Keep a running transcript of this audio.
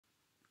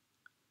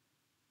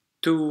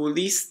to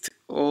list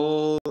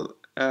all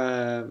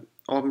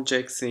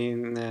objects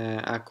in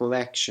a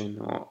collection,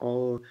 or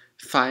all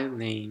file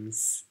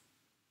names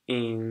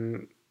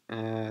in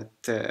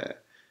the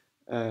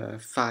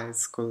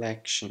files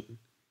collection.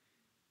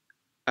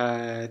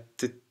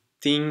 The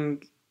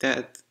thing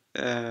that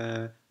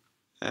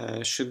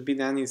should be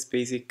done is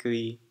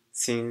basically,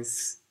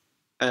 since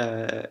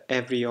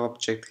every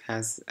object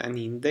has an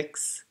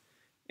index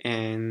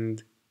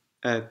and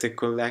the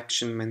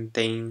collection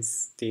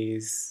maintains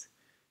this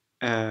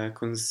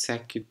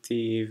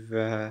consecutive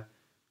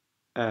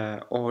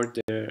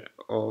order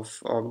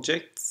of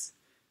objects,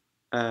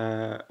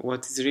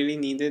 what is really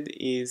needed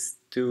is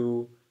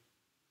to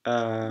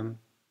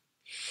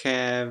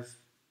have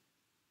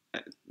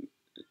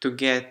to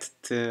get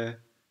the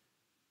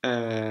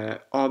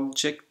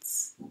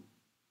objects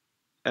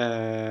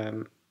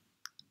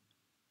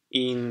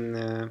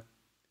in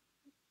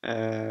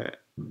a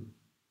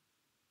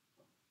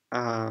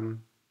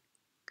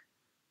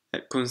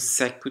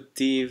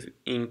consecutive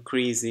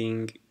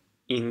increasing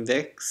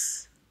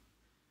index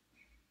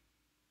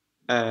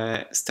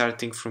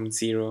starting from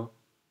 0,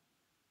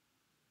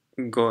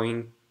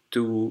 going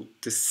to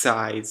the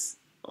size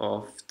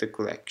of the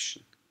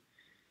collection.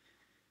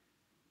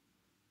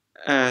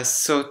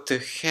 So the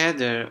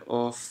header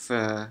of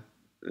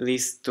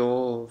list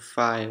all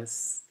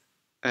files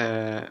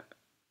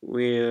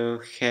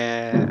will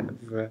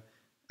have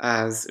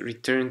as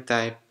return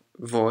type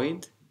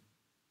void,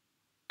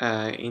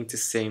 in the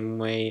same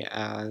way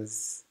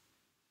as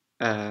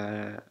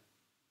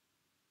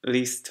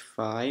list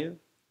file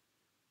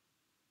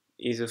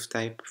is of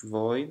type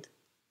void.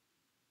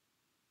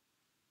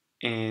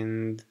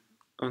 And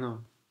oh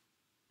no,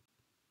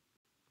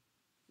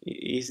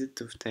 is it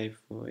of type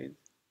void?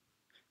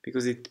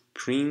 Because it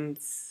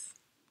prints.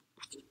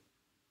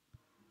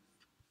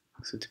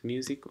 So the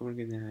music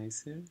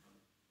organizer.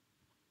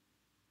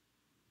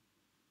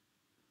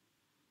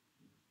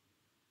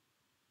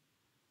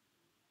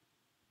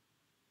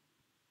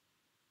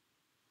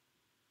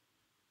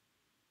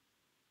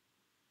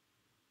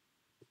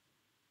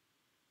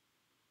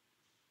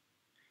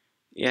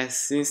 Yes,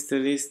 since the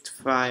list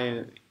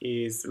file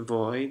is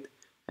void,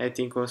 I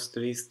think also the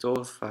list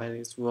all file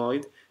is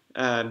void,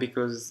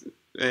 because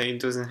it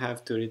doesn't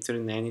have to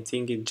return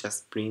anything, it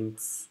just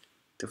prints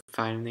the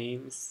file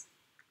names.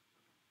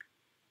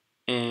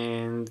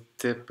 And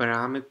the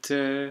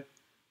parameter,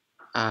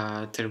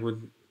 there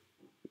would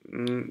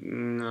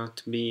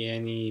not be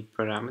any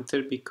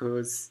parameter,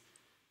 because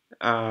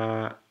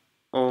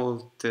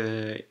all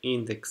the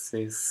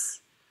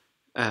indexes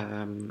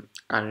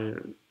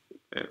are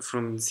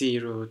from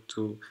 0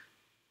 to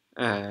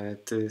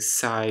the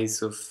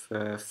size of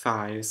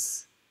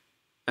files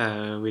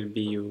will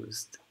be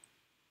used.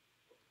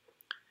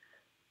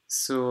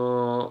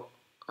 So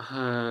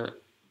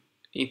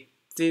it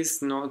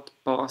is not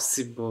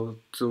possible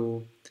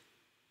to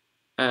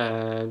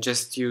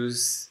just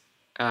use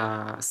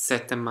a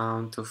set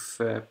amount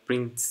of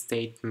print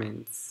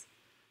statements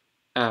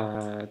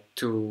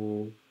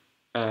to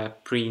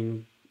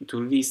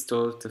list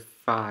all the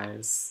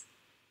files,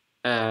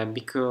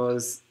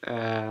 because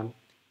the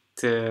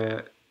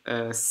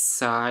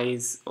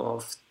size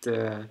of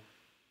the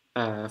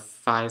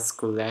files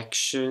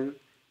collection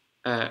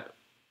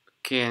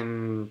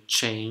can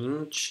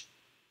change,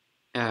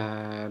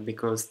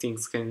 because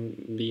things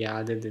can be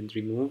added and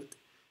removed.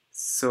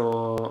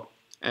 So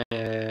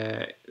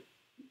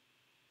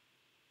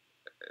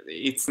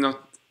it's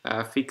not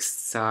a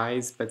fixed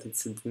size, but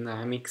it's a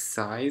dynamic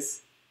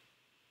size,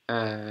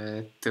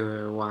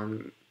 the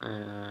one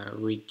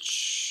with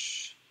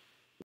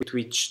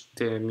which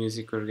the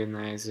music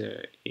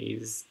organizer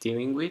is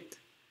dealing with.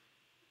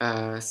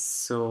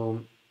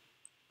 So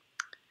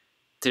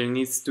there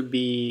needs to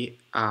be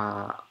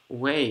a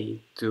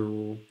way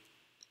to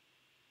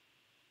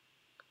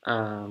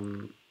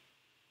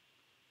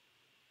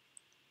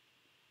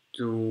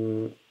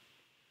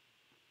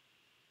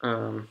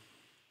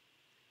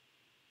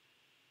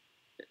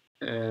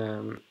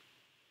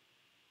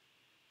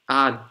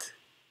add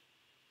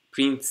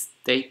print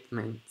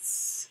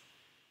statements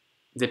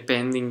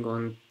depending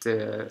on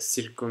the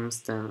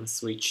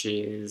circumstance, which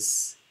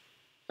is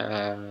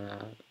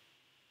the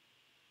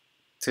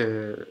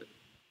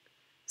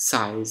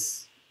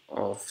size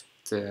of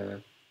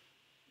the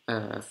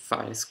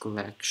files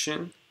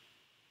collection.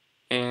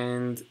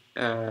 And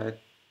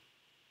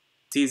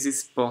this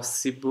is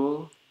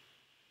possible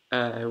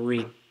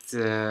with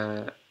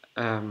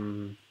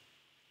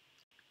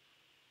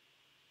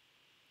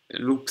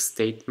loop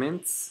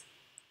statements,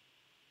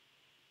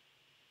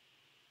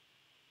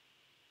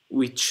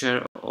 which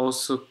are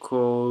also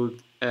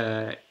called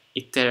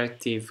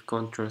iterative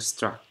control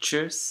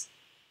structures.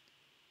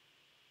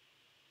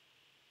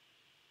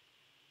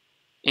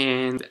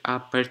 And a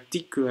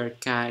particular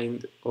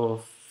kind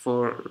of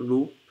for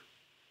loop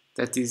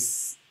that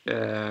is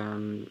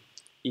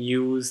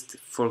used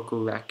for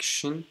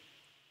collections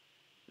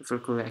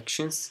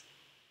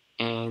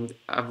and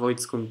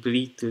avoids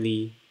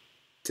completely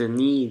the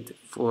need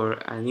for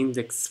an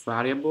index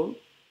variable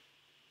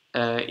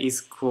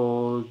is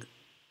called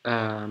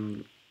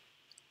a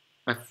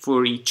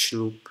for each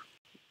loop.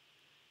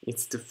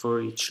 It's the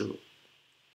for each loop.